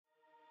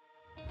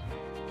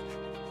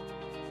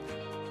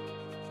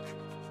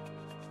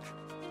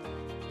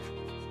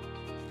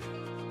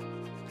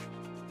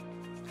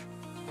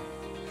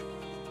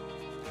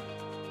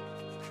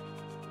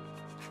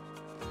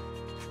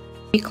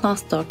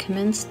Class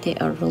documents, they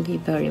are really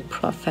very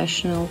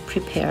professional,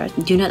 prepared.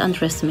 Do not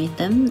underestimate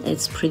them.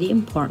 It's pretty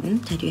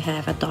important that you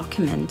have a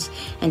document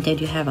and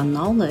that you have a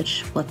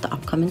knowledge what the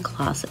upcoming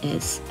class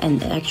is.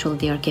 And actually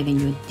they are giving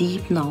you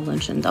deep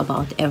knowledge and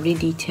about every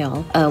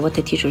detail what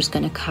the teacher is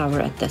going to cover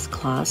at this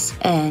class.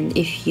 And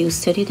if you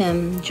study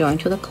them, join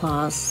to the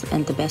class,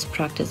 and the best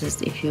practice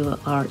is if you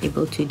are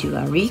able to do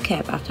a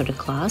recap after the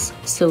class,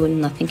 so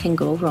nothing can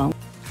go wrong.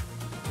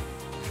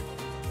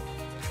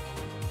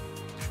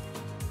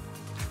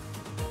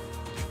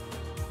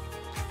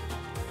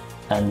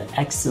 An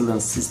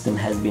excellent system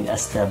has been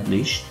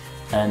established,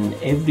 and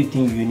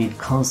everything you need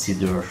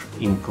consider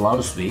in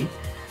Clarusway.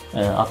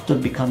 After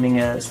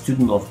becoming a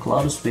student of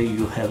Clarusway,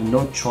 you have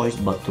no choice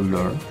but to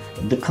learn.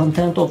 The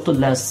content of the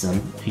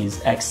lesson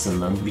is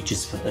excellent, which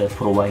is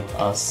provide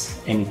us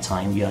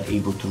anytime we are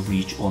able to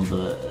reach on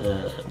the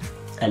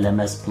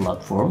LMS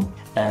platform,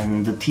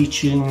 and the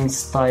teaching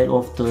style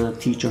of the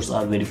teachers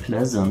are very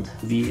pleasant.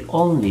 We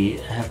only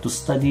have to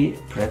study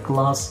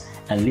pre-class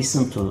and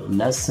listen to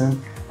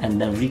lesson and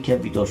then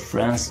recap with our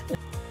friends.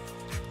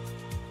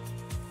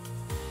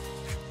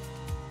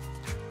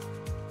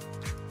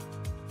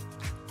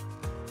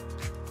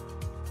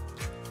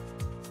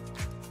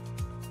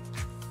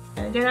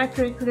 There are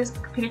pre-class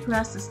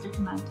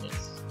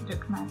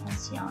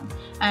documentation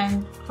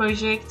and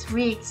project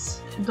weeks.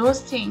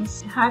 Those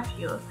things help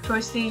you.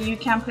 Firstly, you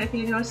can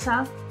prepare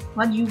yourself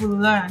what you will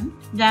learn.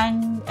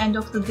 Then, end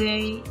of the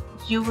day,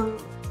 you will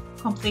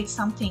complete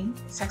something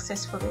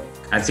successfully.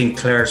 I think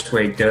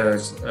Clarusway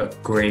does a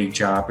great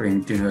job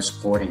in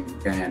supporting,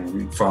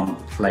 and from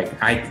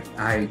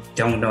I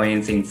don't know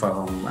anything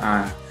from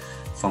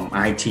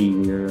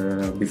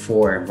IT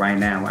before. Right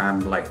now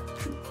I'm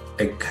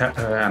I'm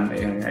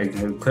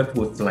equipped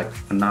with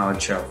a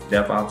knowledge of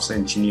DevOps,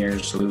 engineer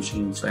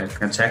solutions.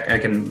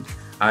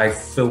 I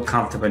feel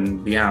comfortable to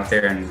be out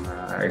there and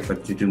able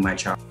to do my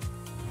job.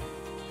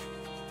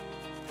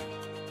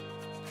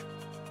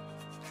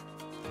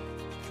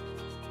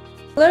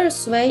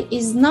 Clarusway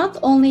is not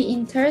only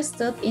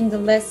interested in the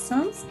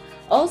lessons,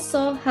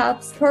 also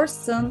helps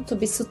person to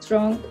be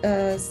strong,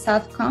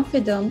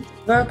 self-confident,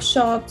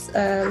 workshops,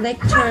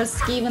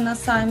 lectures, given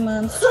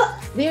assignments,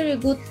 very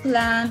good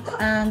planned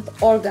and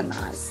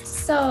organized.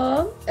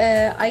 So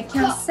I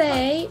can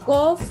say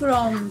go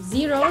from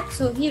zero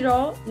to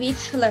hero with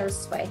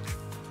Clarusway.